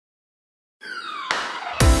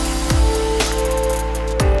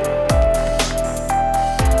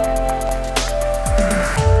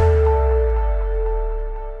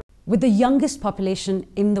With the youngest population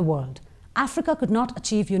in the world, Africa could not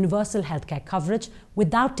achieve universal healthcare coverage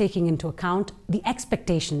without taking into account the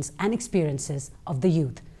expectations and experiences of the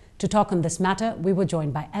youth. To talk on this matter, we were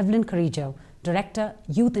joined by Evalin Karijo, Director,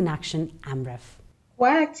 Youth in Action, Amref.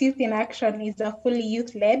 WAACT Youth in Action is a fully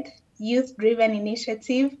youth-led, youth-driven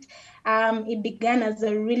initiative. It began as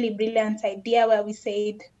a really brilliant idea where we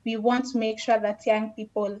said we want to make sure that young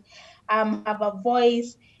people have a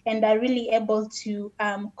voice and are really able to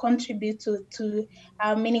contribute to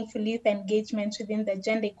meaningful youth engagement within the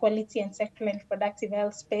gender equality and sexual and reproductive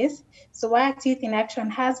health space. So WAACT Youth in Action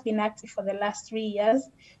has been active for the last 3 years.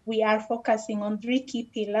 We are focusing on 3 key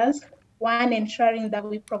pillars. One, ensuring that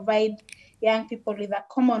we provide young people with a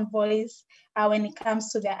common voice when it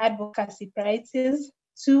comes to their advocacy priorities.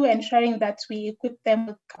 2, ensuring that we equip them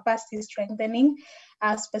with capacity strengthening,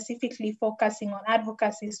 specifically focusing on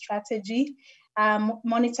advocacy strategy,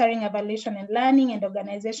 monitoring, evaluation and learning, and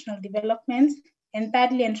organizational development. And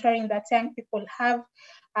thirdly, ensuring that young people have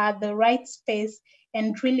the right space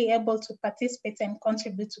and really able to participate and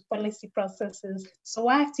contribute to policy processes. So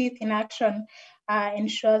WAACT Youth in Action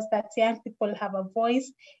ensures that young people have a voice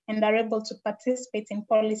and are able to participate in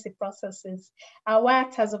policy processes.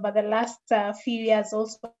 WAACT has over the last few years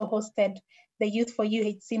also hosted the Youth for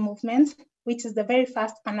UHC movement, which is the very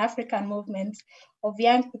first Pan-African movement of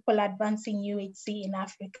young people advancing UHC in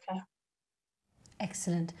Africa.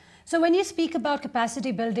 Excellent. So when you speak about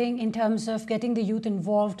capacity building in terms of getting the youth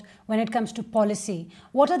involved when it comes to policy,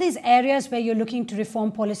 what are these areas where you're looking to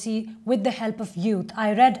reform policy with the help of youth?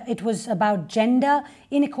 I read it was about gender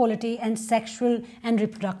inequality and sexual and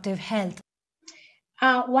reproductive health.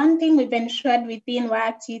 One thing we've ensured within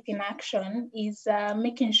WAACT Youth in Action is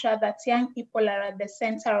making sure that young people are at the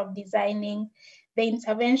center of designing the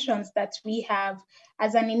interventions that we have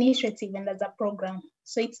as an initiative and as a program.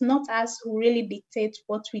 So it's not us who really dictate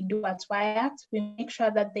what we do at WAACT. We make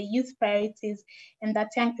sure that the youth priorities and that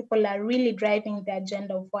young people are really driving the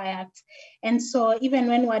agenda of WAACT. And so even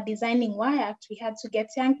when we're designing WAACT, we had to get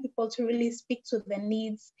young people to really speak to the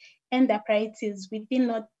needs and their priorities within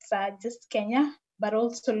not just Kenya, but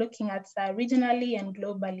also looking at regionally and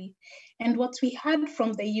globally. And what we heard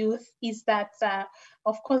from the youth is that,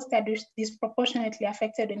 of course, they're disproportionately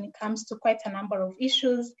affected when it comes to quite a number of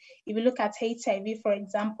issues. If you look at HIV, for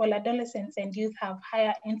example, adolescents and youth have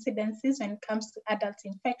higher incidences when it comes to adult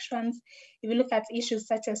infections. If you look at issues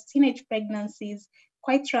such as teenage pregnancies,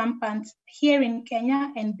 quite rampant here in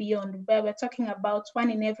Kenya and beyond, where we're talking about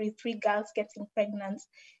 1 in every 3 girls getting pregnant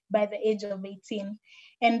by the age of 18,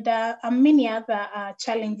 and many other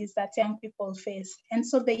challenges that young people face. And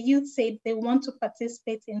so the youth said they want to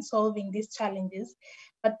participate in solving these challenges,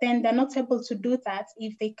 but then they're not able to do that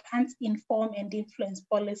if they can't inform and influence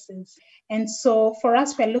policies. And so for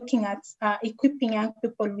us, we're looking at equipping young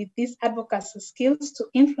people with these advocacy skills to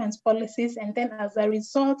influence policies, and then as a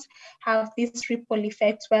result, have this ripple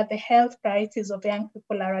effect where the health priorities of young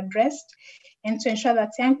people are addressed, and to ensure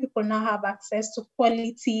that young people now have access to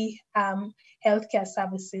quality healthcare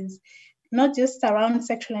services, not just around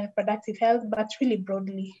sexual and reproductive health, but really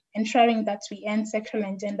broadly, ensuring that we end sexual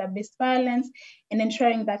and gender-based violence and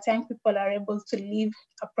ensuring that young people are able to live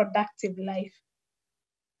a productive life.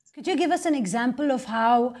 Could you give us an example of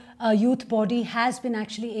how a youth body has been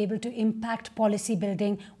actually able to impact policy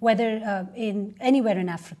building, whether anywhere in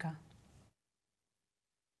Africa?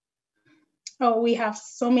 Oh, we have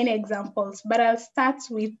so many examples, but I'll start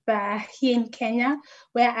with here in Kenya,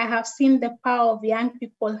 where I have seen the power of young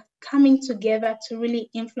people coming together to really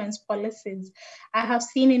influence policies. I have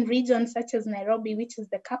seen in regions such as Nairobi, which is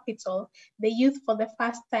the capital, the youth for the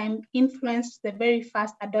first time influenced the very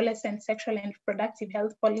first adolescent sexual and reproductive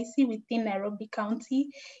health policy within Nairobi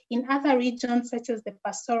County. In other regions, such as the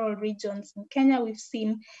pastoral regions in Kenya, we've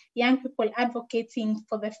seen young people advocating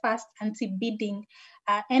for the first anti-bidding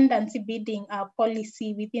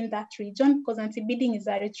policy within that region, because anti-bidding is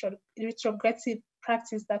a retrogressive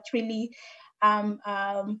practice that really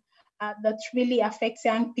affects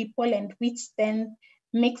young people, and which then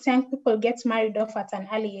makes young people get married off at an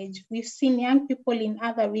early age. We've seen young people in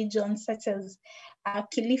other regions, such as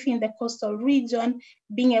Kilifi in the coastal region,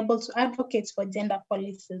 being able to advocate for gender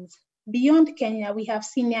policies. Beyond Kenya, we have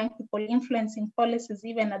seen young people influencing policies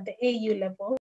even at the AU level.